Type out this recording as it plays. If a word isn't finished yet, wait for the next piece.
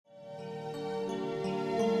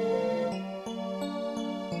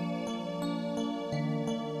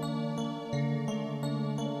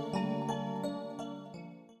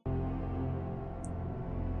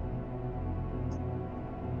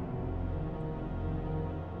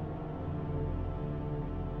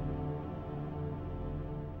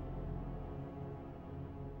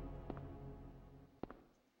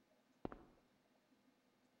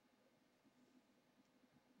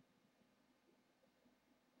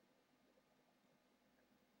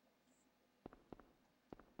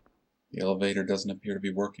The elevator doesn't appear to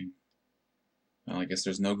be working. Well, I guess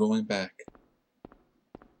there's no going back.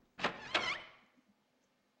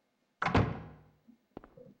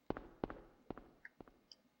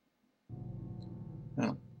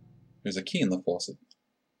 Oh, there's a key in the faucet.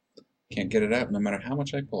 Can't get it out no matter how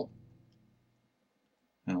much I pull.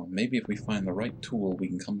 Now, maybe if we find the right tool, we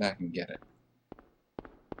can come back and get it.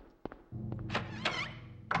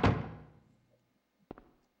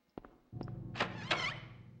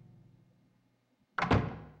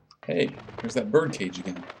 Hey, there's that bird cage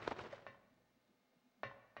again.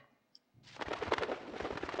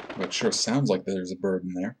 Well, it sure sounds like there's a bird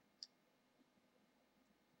in there.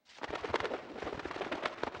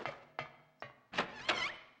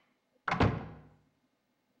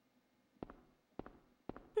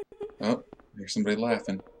 Oh, there's somebody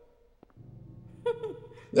laughing.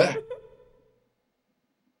 Ah!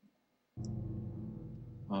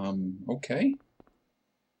 Okay.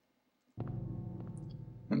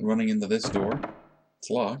 I'm running into this door. It's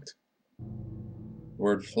locked. The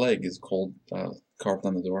word flag is carved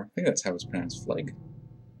on the door. I think that's how it's pronounced, flag.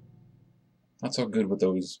 Not so good with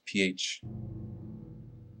those PH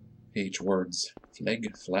words. Flag,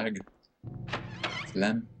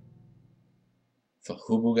 phlegm,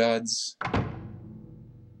 fahubugads.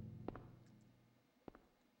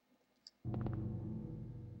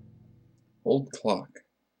 Old clock.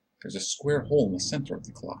 There's a square hole in the center of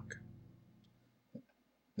the clock.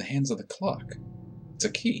 The hands of the clock. It's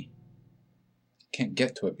a key. Can't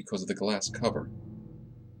get to it because of the glass cover.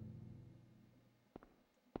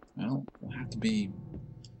 Well, we'll have to be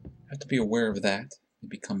aware of that.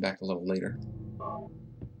 Maybe come back a little later.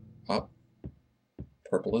 Up.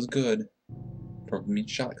 Purple is good. Purple means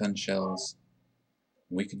shotgun shells.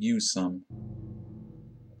 We could use some.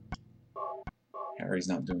 Harry's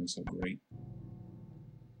not doing so great.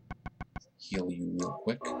 Heal you real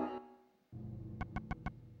quick.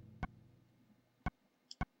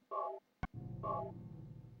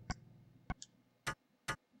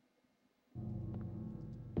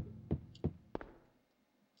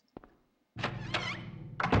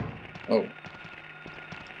 Oh.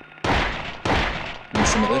 Need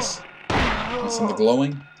some of this? Need some of the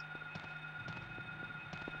glowing?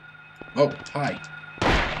 Oh, hi.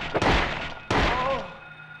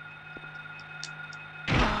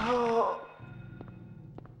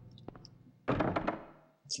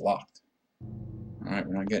 It's locked. Alright,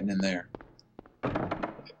 we're not getting in there.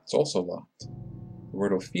 It's also locked. The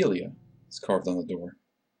word Ophelia is carved on the door.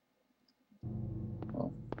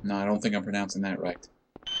 Oh, no, I don't think I'm pronouncing that right.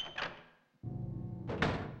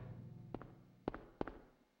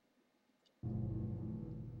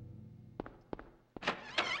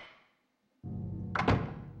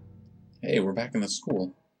 Hey, we're back in the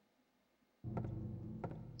school.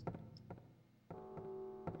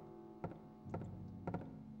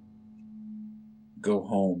 Go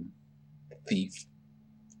home. Thief.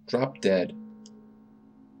 Drop dead.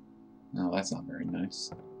 No, that's not very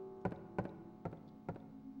nice.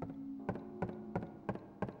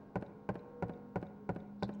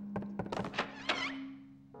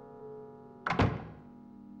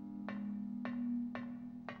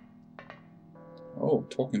 Oh,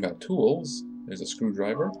 talking about tools, there's a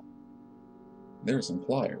screwdriver. There's some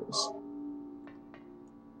pliers.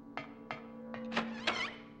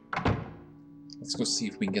 Let's go see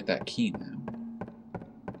if we can get that key now.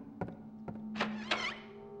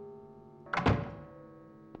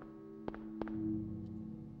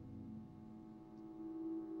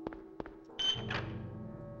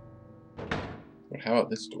 But how about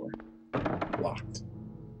this door? Locked.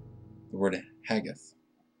 The word Haggath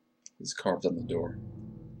is carved on the door.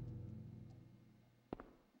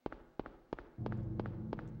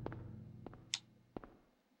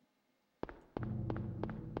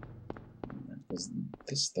 Was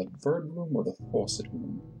this the bird room or the faucet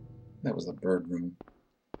room? That was the bird room.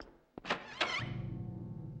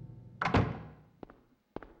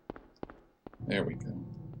 There we go.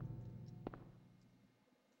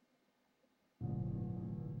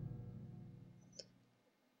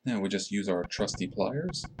 Now we just use our trusty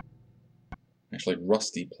pliers. Actually,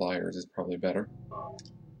 rusty pliers is probably better.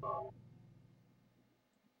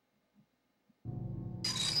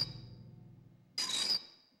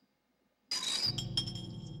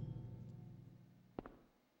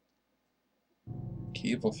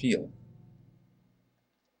 Key of Ophelia.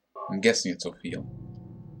 I'm guessing it's Ophelia.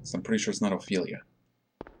 So I'm pretty sure it's not Ophelia.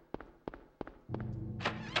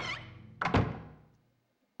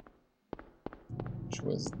 Which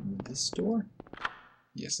was this door?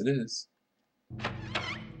 Yes, it is.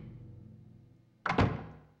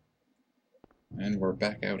 And we're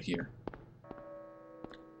back out here.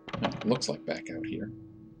 Oh, looks like back out here.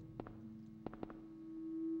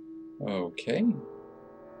 Okay.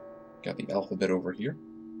 Got the alphabet over here.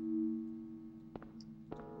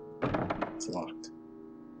 It's locked.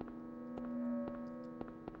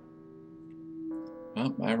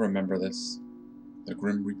 Oh, I remember this. The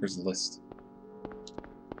Grim Reaper's list.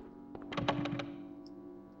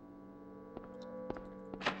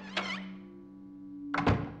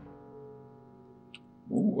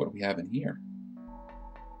 Ooh, what do we have in here?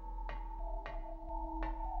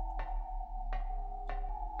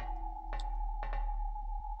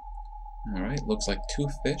 Alright, looks like 2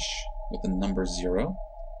 fish with the number 0.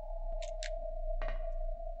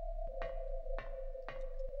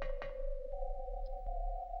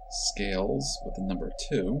 Scales with the number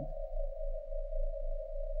 2.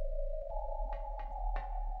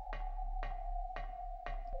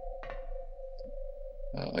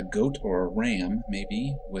 A goat or a ram,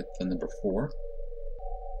 maybe, with the number 4.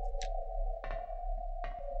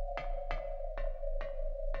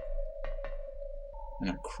 And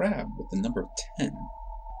a crab with the number 10.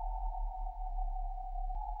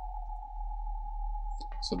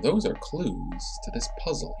 So those are clues to this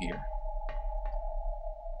puzzle here.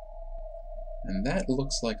 And that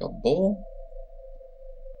looks like a bull,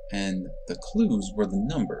 and the clues were the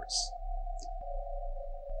numbers.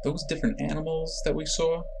 Those different animals that we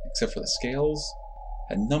saw, except for the scales,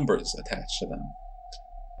 had numbers attached to them.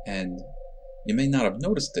 And you may not have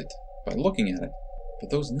noticed it by looking at it, but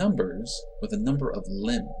those numbers were the number of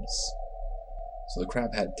limbs. So the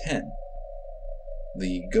crab had 10.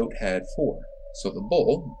 The goat had 4. So the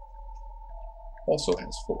bull also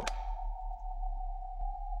has 4.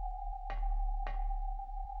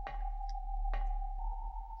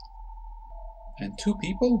 And 2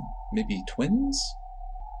 people? Maybe twins?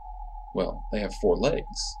 Well, they have 4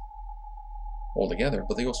 legs altogether,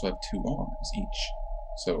 but they also have 2 arms each.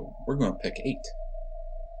 So we're going to pick 8.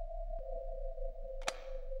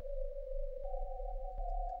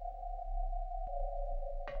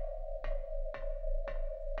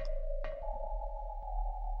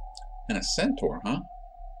 And a centaur, huh?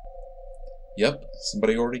 Yep,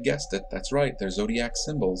 somebody already guessed it. That's right, they're zodiac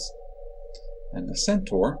symbols. And the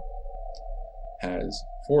centaur has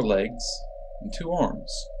 4 legs and 2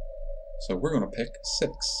 arms. So we're going to pick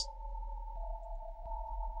 6.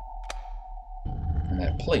 And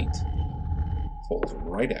that plate falls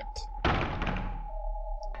right out.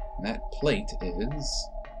 And that plate is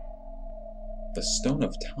the Stone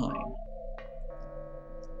of Time.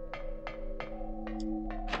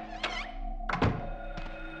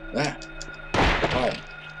 That. Hi.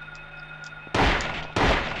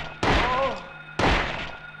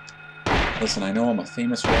 Listen, I know I'm a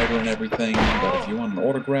famous writer and everything, but if you want an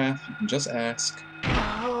autograph, you can just ask. You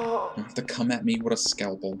don't have to come at me with a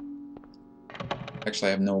scalpel. Actually,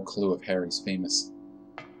 I have no clue if Harry's famous.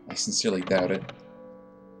 I sincerely doubt it.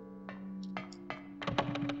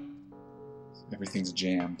 Everything's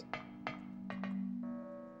jammed.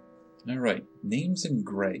 Alright, names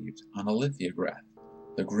engraved on a lithograph.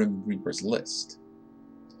 The Grim Reaper's list.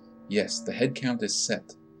 Yes, the head count is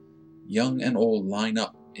set. Young and old line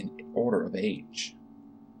up in order of age.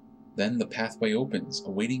 Then the pathway opens,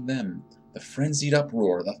 awaiting them, the frenzied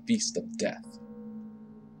uproar, the feast of death.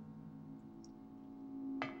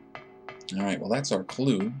 Alright, well that's our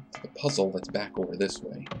clue to the puzzle that's back over this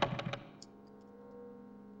way.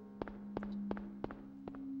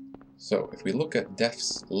 So, if we look at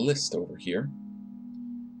Death's list over here,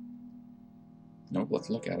 nope, let's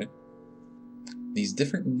look at it. These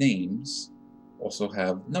different names also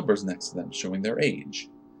have numbers next to them showing their age.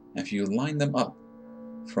 And if you line them up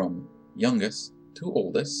from youngest to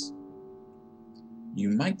oldest, you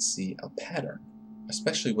might see a pattern,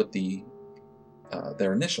 especially with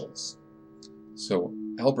their initials. So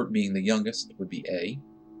Albert being the youngest would be A,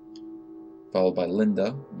 followed by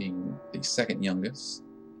Linda being the second youngest,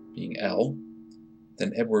 being L,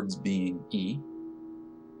 then Edwards being E,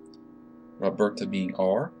 Roberta being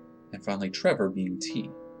R, and finally Trevor being T.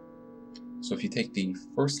 So if you take the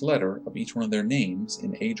first letter of each one of their names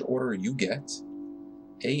in age order, you get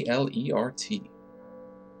A-L-E-R-T.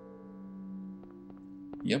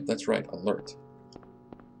 Yep, that's right, alert.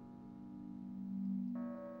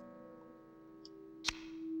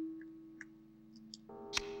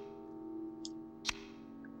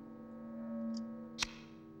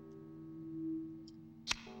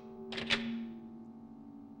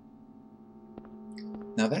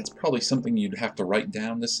 Now that's probably something you'd have to write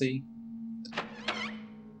down to see,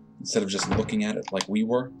 instead of just looking at it like we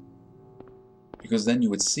were, because then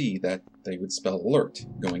you would see that they would spell alert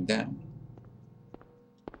going down.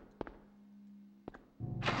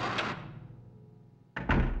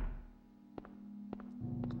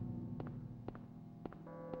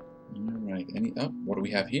 Oh, what do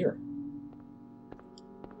we have here?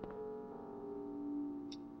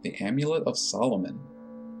 The Amulet of Solomon.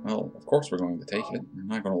 Well, of course we're going to take it. We're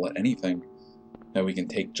not going to let anything that we can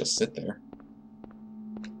take just sit there.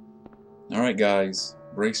 Alright guys,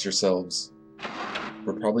 brace yourselves.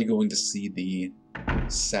 We're probably going to see the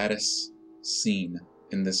saddest scene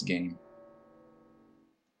in this game.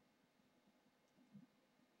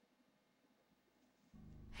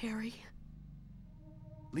 Harry?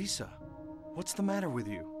 Lisa, what's the matter with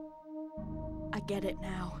you? I get it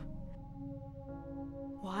now.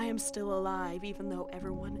 Why I'm still alive even though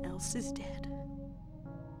everyone else is dead.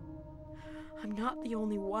 I'm not the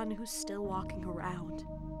only one who's still walking around.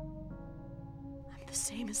 I'm the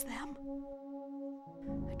same as them.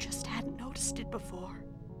 I just hadn't noticed it before.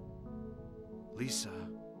 Lisa.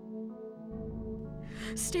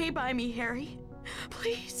 Stay by me, Harry.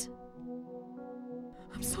 Please.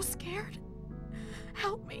 I'm so scared.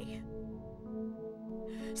 Help me.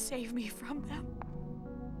 Save me from them.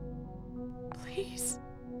 Please.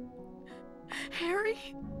 Harry?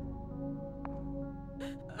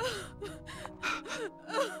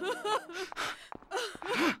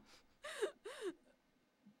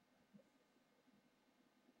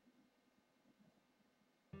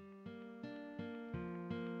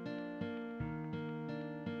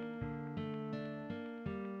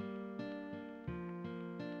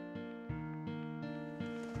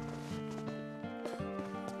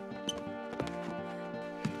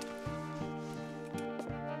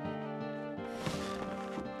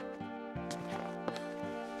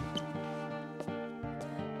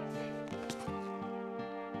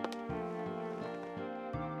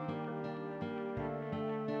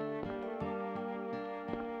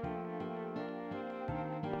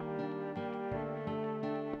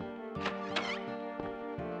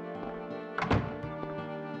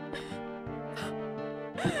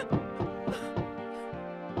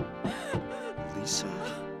 Lisa.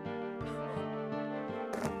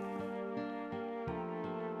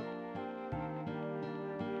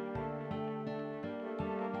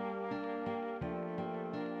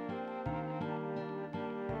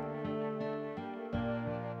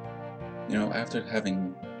 You know, after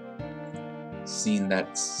having seen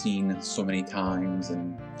that scene so many times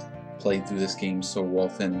and played through this game so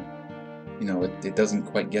often, you know, it doesn't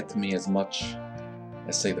quite get to me as much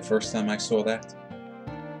as, say, the first time I saw that.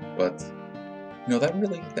 But, you know, that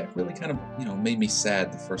really kind of, you know, made me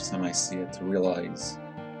sad the first time I see it, to realize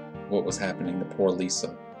what was happening to poor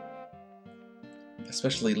Lisa.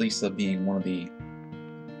 Especially Lisa being one of the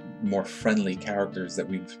more friendly characters that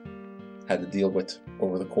we've had to deal with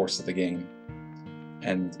over the course of the game.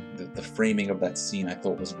 And the framing of that scene I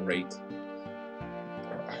thought was great.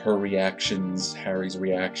 Her reactions, Harry's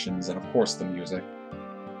reactions, and of course the music.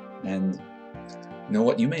 And you know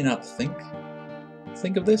what, you may not think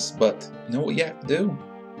of this, but you know what you have to do?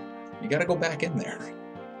 You gotta go back in there.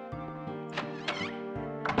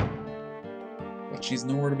 But she's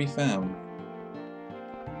nowhere to be found.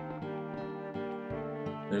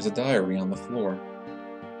 There's a diary on the floor.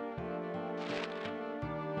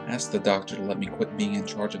 Ask the doctor to let me quit being in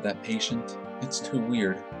charge of that patient. It's too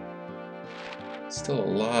weird. Still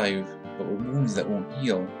alive, but with wounds that won't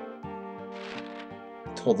heal.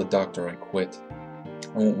 I told the doctor I quit.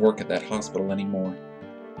 I won't work at that hospital anymore.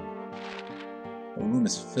 The room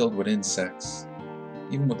is filled with insects.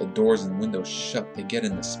 Even with the doors and windows shut, they get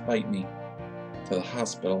in to spite me. To the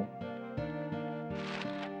hospital.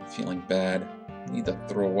 Feeling bad. Need to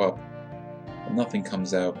throw up. But nothing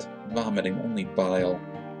comes out. Vomiting, only bile.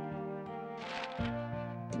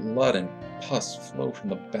 Blood and pus flow from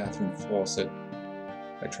the bathroom faucet.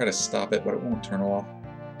 I try to stop it, but it won't turn off.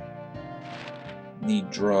 Need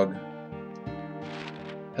drug.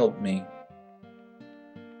 Help me.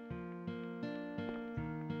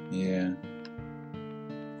 Yeah.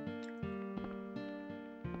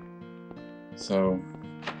 So,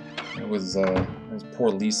 it was poor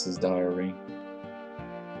Lisa's diary.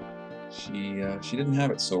 She didn't have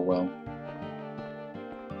it so well.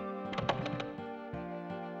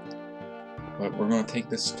 But we're going to take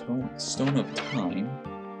this stone of time.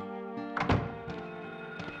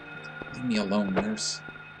 Leave me alone, nurse.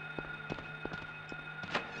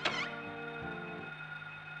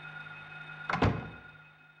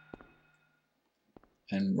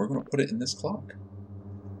 And we're going to put it in this clock.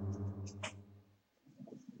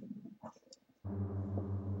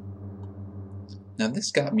 Now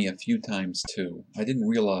this got me a few times too. I didn't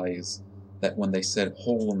realize that when they said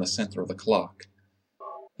hole in the center of the clock,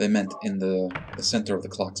 they meant in the center of the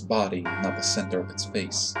clock's body, not the center of its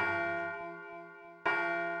face.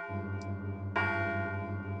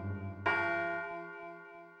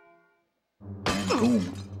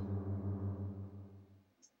 Boom.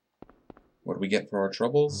 What do we get for our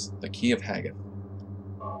troubles? The Key of Haggith.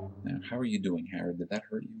 Now, how are you doing, Harry? Did that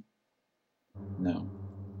hurt you? No.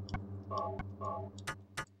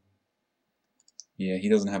 Yeah, he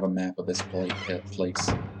doesn't have a map of this place.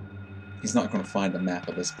 He's not going to find a map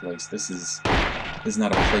of this place. This is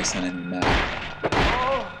not a place on any map.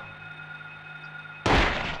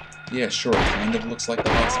 Yeah, sure, it kind of looks like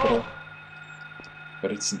the hospital,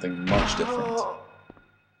 but it's something much different.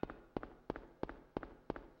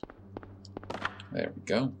 There we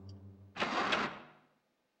go.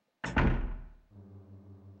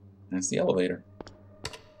 That's the elevator.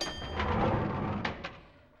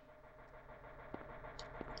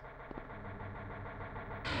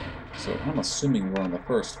 So I'm assuming we're on the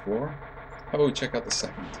first floor. How about we check out the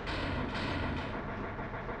second?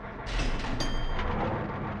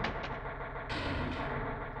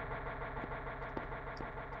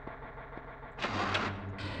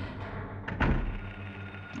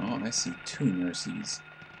 Oh, I see 2 nurses.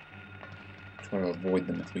 Try to avoid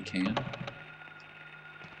them if we can.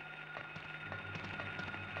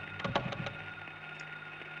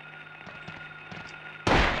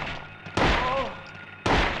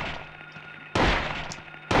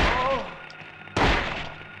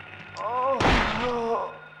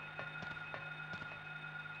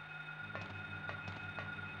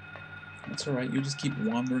 That's alright, you just keep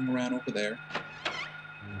wandering around over there.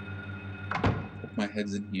 Poke my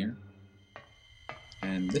head's in here.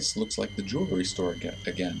 And this looks like the jewelry store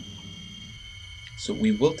again. So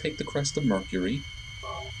we will take the Crest of Mercury,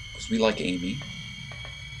 because we like Amy.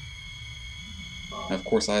 Now, of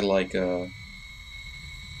course, I like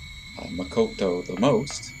Makoto the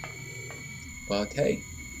most. But hey,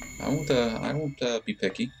 I won't be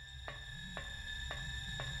picky.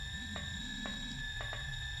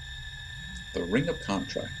 The Ring of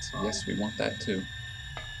Contract. Yes, we want that too.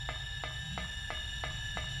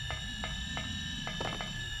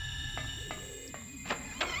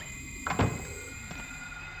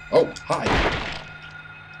 Oh, hi!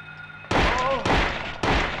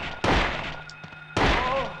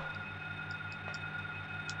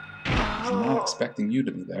 I was not expecting you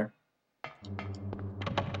to be there.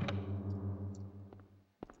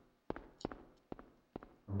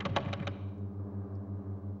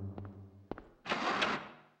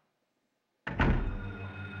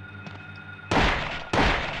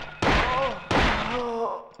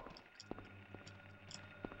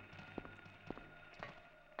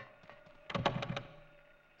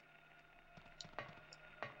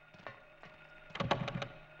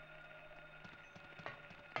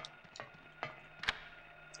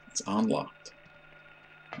 It's unlocked.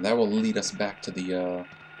 And that will lead us back to the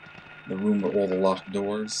room with all the locked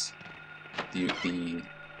doors. The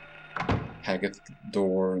Haggith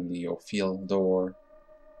door and the Ophiel door.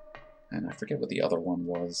 And I forget what the other one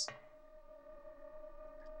was.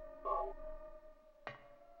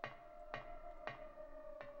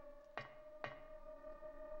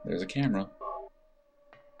 There's a camera.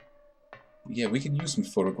 Yeah, we can use some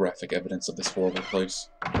photographic evidence of this horrible place.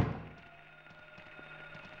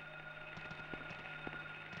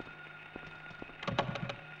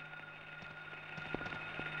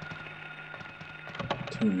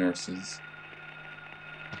 Two nurses.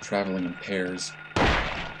 Traveling in pairs.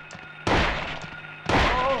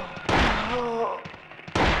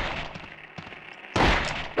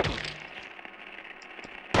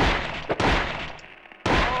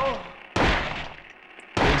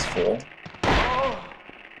 Please fall.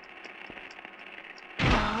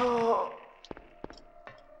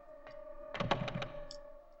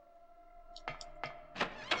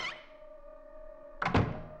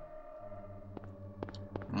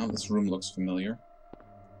 Oh, this room looks familiar.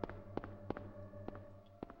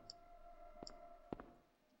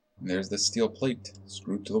 And there's the steel plate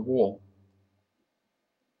screwed to the wall.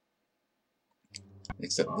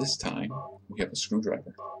 Except this time, we have a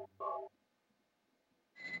screwdriver.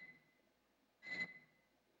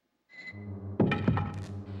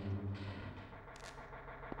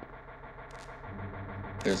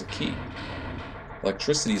 There's a key.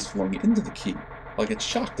 Electricity is flowing into the key. I'll get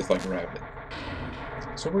shocked if I grab it.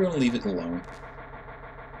 So we're going to leave it alone.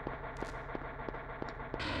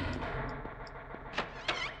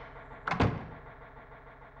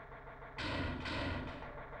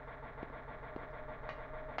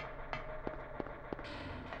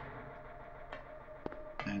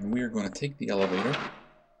 And we are going to take the elevator.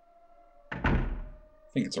 I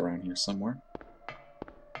think it's around here somewhere.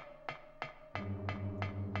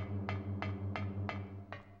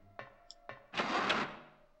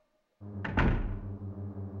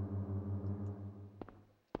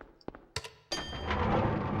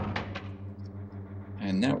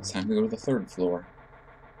 now it's time to go to the 3rd floor.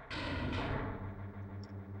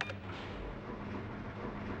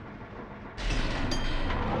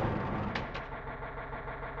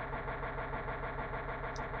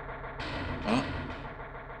 Ah,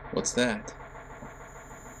 what's that?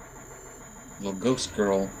 Little ghost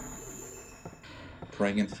girl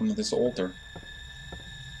praying in front of this altar.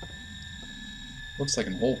 Looks like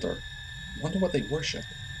an altar. Wonder what they worship.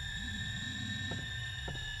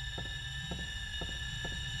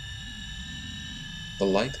 The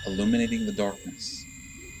light illuminating the darkness.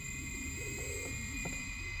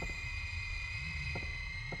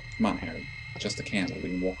 Come on, Harry. Just a candle. We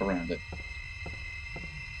can walk around it.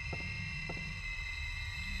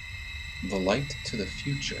 The light to the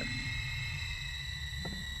future.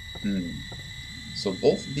 So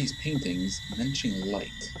both of these paintings mention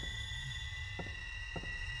light.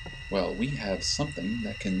 Well, we have something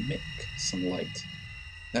that can make some light.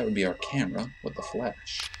 That would be our camera with the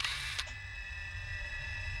flash.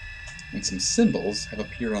 And some symbols have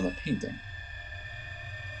appeared on the painting.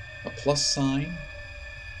 A plus sign,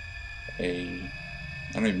 I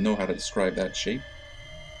don't even know how to describe that shape.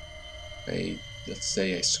 Let's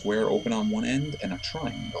say a square open on one end and a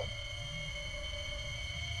triangle.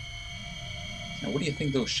 Now what do you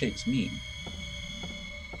think those shapes mean?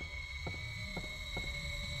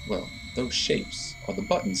 Well, those shapes are the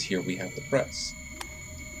buttons here we have to press.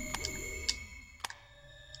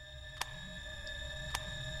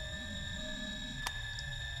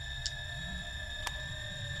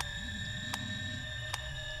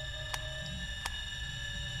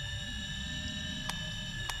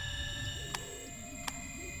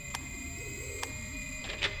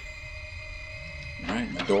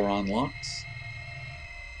 Alright, the door unlocks.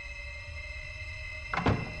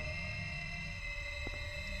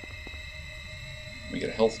 We get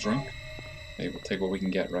a health drink. Hey, we'll take what we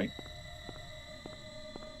can get, right?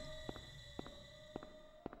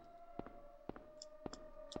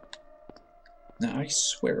 Now, I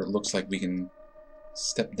swear it looks like we can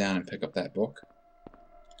step down and pick up that book.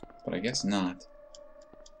 But I guess not.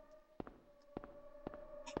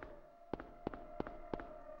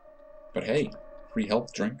 But hey, free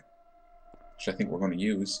health drink, which I think we're going to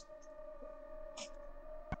use.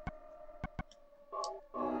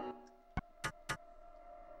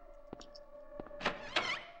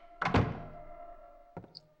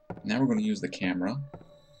 Now we're going to use the camera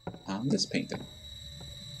on this painting.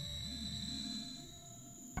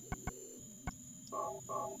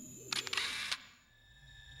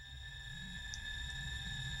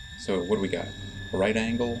 So what do we got? A right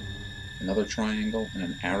angle, another triangle, and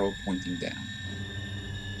an arrow pointing down.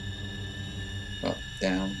 Well,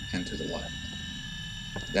 down and to the left.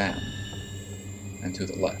 Down and to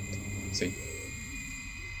the left. See?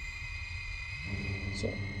 So,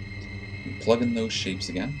 we plug in those shapes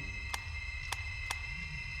again.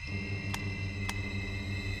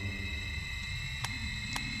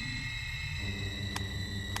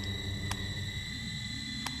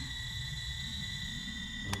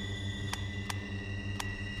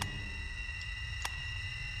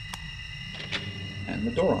 And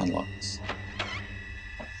the door unlocks.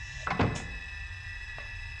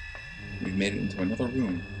 We've made it into another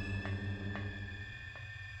room.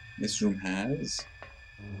 This room has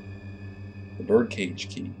the birdcage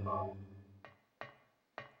key.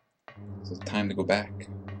 So it's time to go back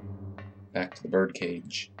to the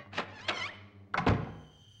birdcage.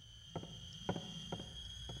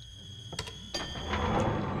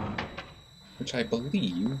 Which I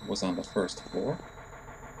believe was on the 1st floor.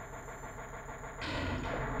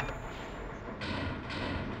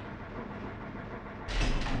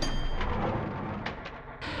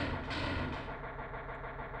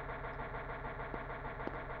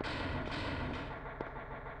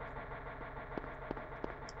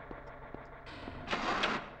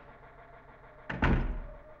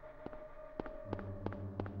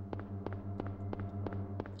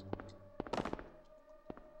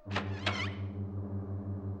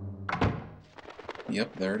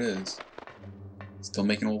 Yep, there it is. Still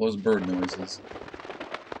making all those bird noises.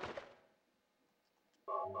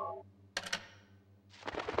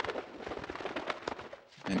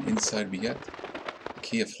 And inside we get the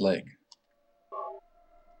key of Flag.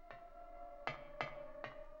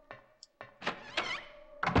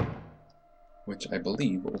 Which I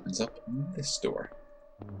believe opens up this door.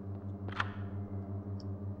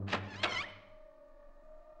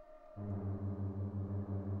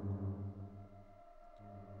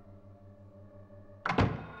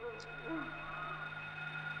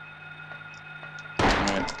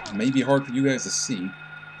 It may be hard for you guys to see.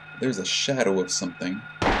 There's a shadow of something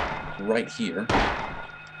right here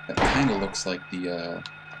That kind of looks like the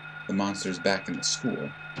monsters back in the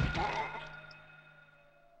school.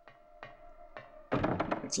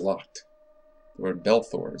 It's locked. The word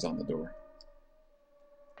Belthor is on the door.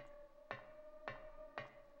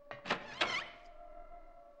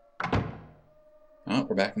 Oh,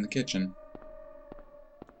 we're back in the kitchen.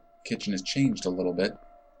 The kitchen has changed a little bit.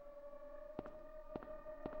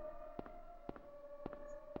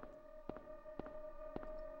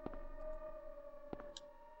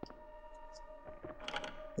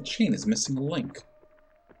 The chain is missing a link.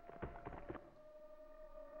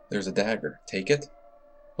 There's a dagger. Take it?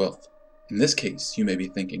 Well, in this case, you may be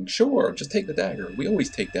thinking, sure, just take the dagger. We always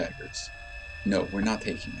take daggers. No, we're not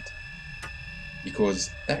taking it. Because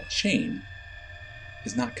that chain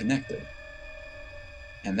is not connected.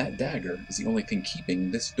 And that dagger is the only thing keeping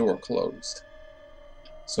this door closed.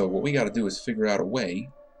 So what we gotta do is figure out a way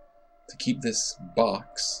to keep this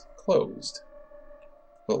box closed.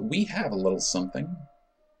 But we have a little something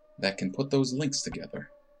that can put those links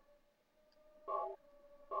together.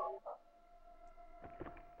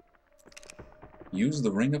 Use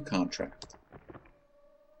the ring of contract.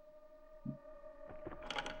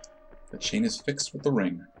 The chain is fixed with the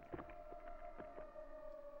ring.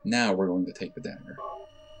 Now we're going to take the dagger.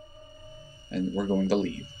 And we're going to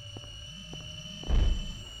leave.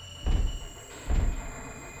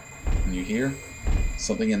 And you hear?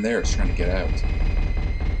 Something in there is trying to get out.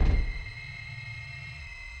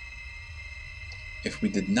 If we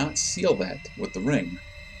did not seal that with the ring,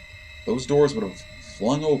 those doors would have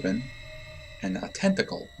flung open, and a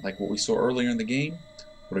tentacle, like what we saw earlier in the game,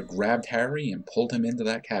 would have grabbed Harry and pulled him into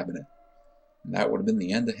that cabinet. And that would have been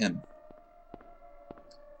the end of him.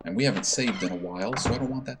 And we haven't saved in a while, so I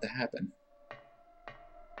don't want that to happen.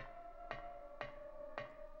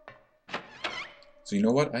 So you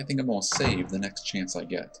know what? I think I'm going to save the next chance I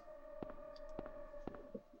get.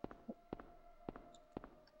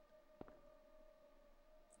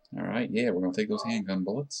 Alright, yeah, we're going to take those handgun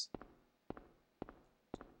bullets.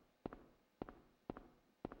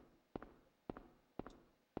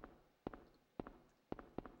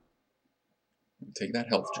 Take that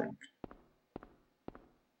health drink.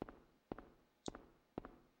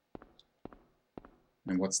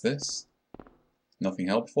 And what's this? Nothing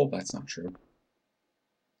helpful? That's not true.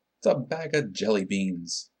 It's a bag of jelly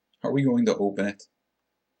beans. Are we going to open it?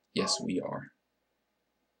 Yes, we are.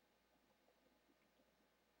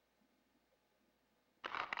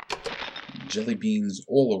 Jelly beans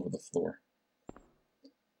all over the floor.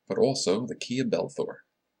 But also the key of Belthor,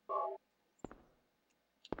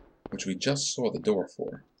 which we just saw the door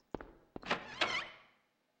for.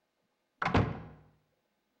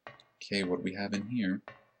 Okay, what do we have in here?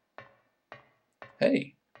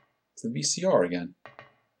 Hey, it's the VCR again.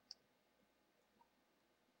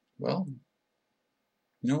 Well,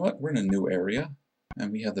 you know what? We're in a new area,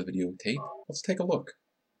 and we have the videotape. Let's take a look.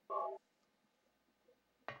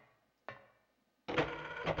 What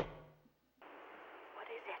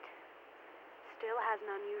is it? Still has an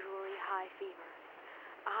unusually high fever.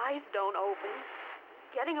 Eyes don't open.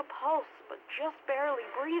 Getting a pulse, but just barely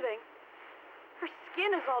breathing. Her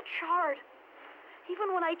skin is all charred.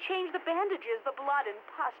 Even when I change the bandages, the blood and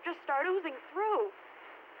pus just start oozing through.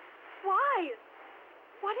 Why?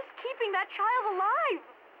 What is keeping that child alive?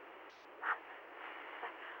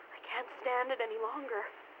 I can't stand it any longer.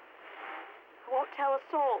 I won't tell a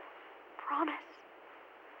soul. Promise.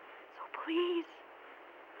 So please.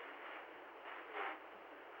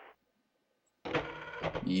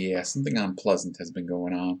 Yeah, something unpleasant has been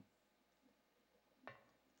going on.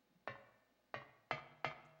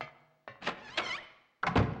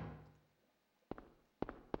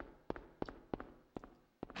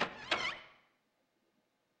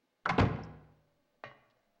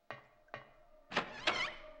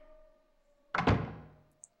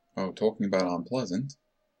 Oh, talking about unpleasant.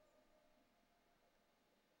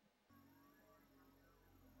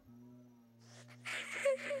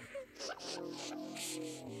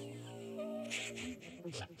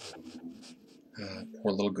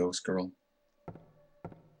 Poor little ghost girl.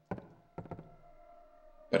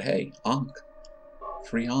 But hey, Ankh.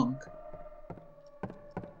 Free Ankh.